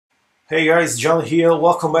Hey guys, John here,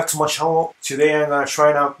 welcome back to my channel. Today I'm gonna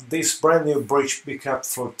try out this brand new bridge pickup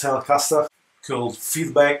for Telecaster called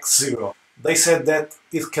Feedback Zero. They said that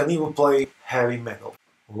it can even play heavy metal.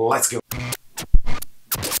 Let's go!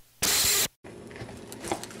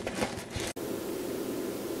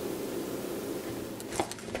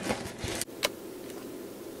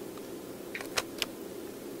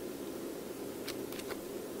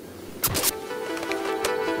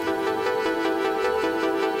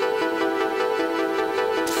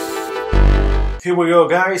 Here we go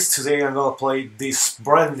guys, today I'm gonna play this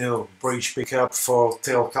brand new bridge pickup for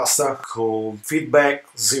Telecaster called Feedback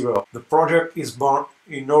Zero. The project is born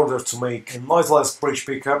in order to make a noiseless bridge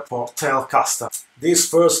pickup for Telecaster. This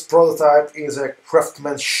first prototype is a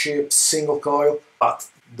craftsmanship single coil, but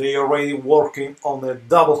they are already working on a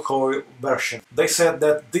double coil version. They said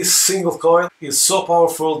that this single coil is so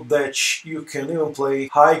powerful that you can even play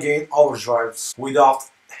high gain overdrives without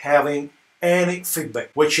having any feedback,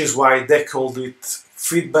 which is why they called it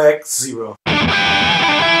Feedback Zero.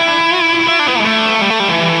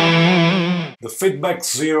 The Feedback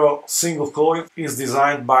Zero single coil is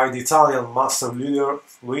designed by the Italian master builder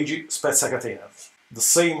Luigi Spezzacatena, the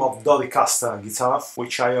same of Telecaster guitar,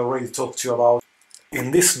 which I already talked to you about in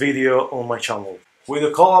this video on my channel, with the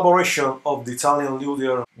collaboration of the Italian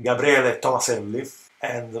builder Gabriele Tomaselli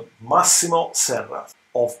and Massimo Serra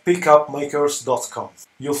of pickupmakers.com.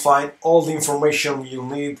 You'll find all the information you'll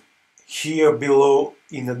need here below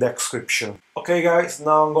in the description. Okay guys,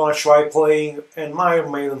 now I'm gonna try playing an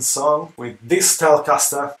Iron Maiden song with this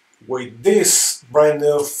Telecaster, with this brand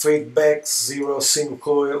new Feedback Zero single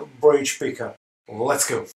coil bridge pickup. Let's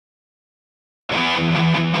go!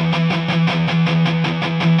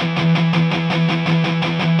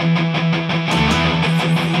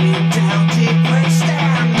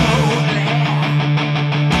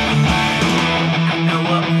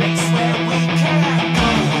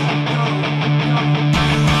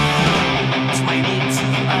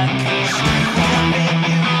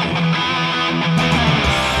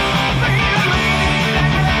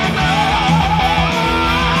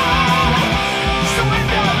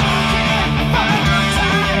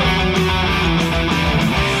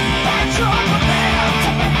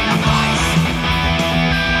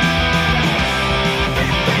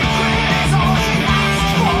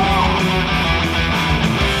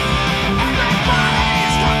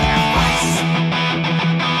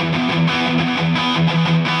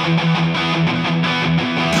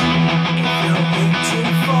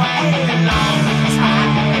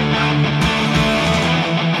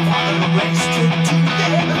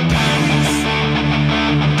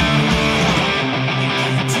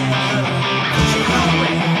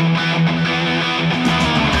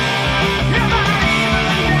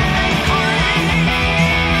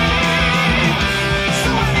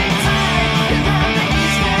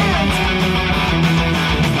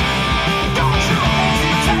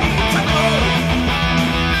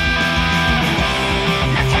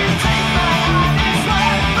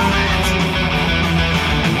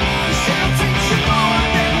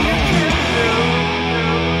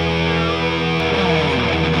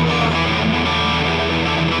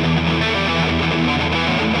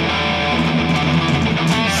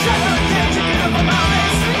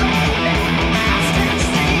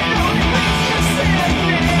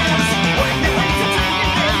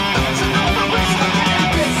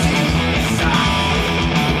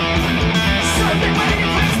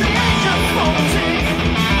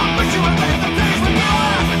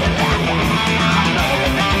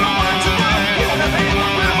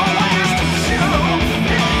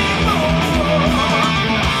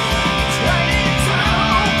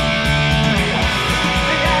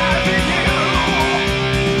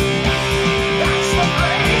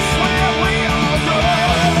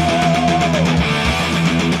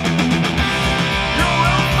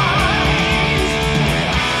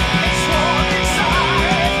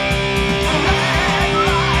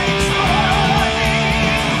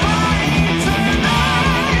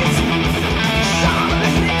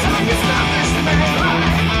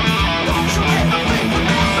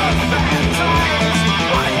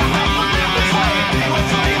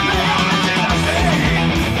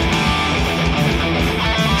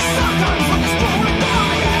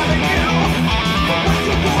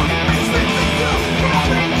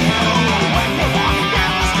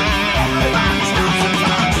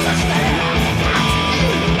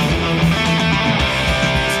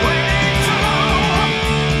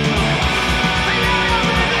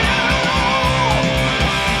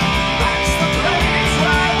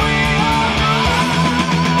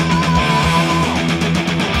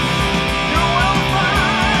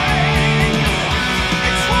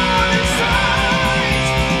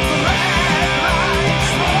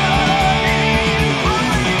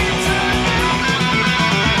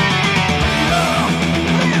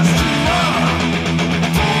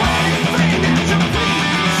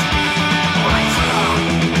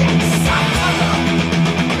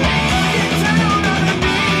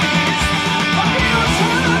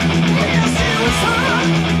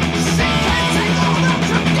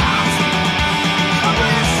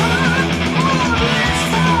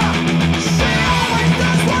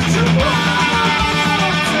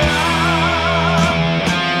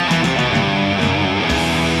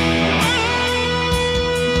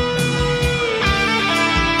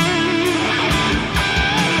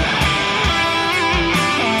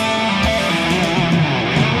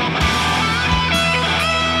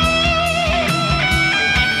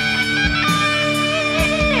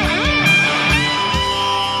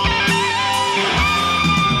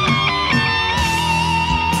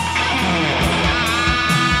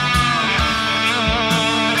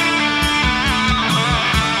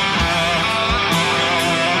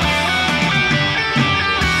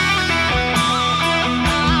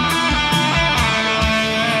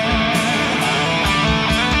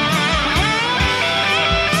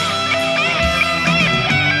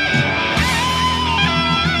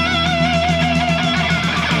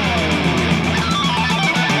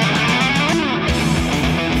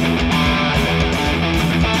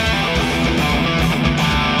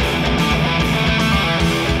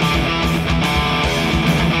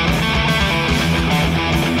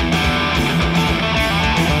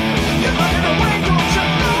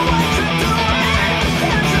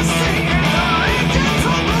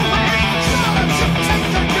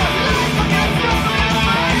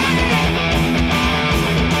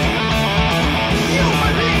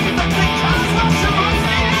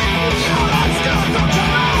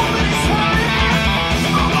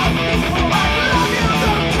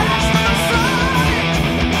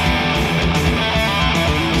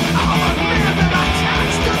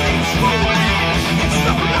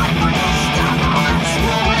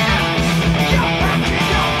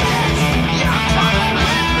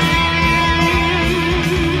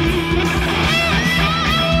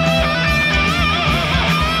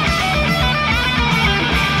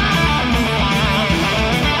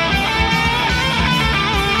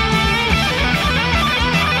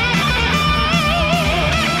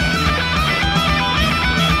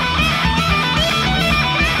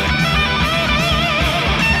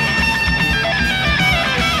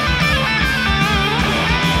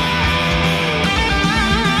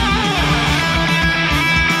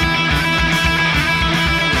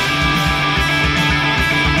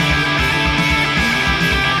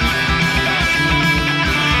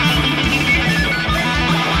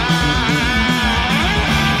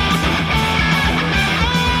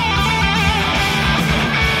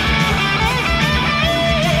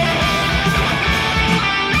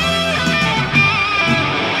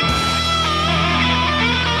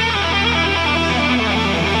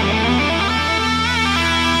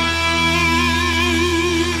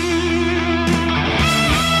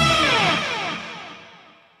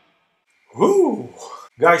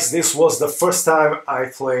 Guys, this was the first time I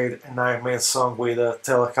played an Iron Maiden song with a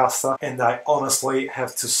Telecaster, and I honestly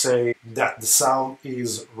have to say that the sound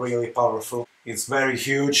is really powerful. It's very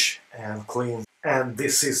huge and clean, and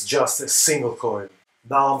this is just a single coil.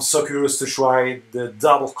 Now I'm so curious to try the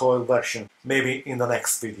double coil version, maybe in the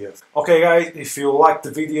next video. Okay guys, if you liked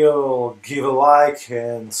the video, give a like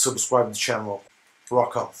and subscribe to the channel.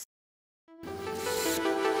 Rock on!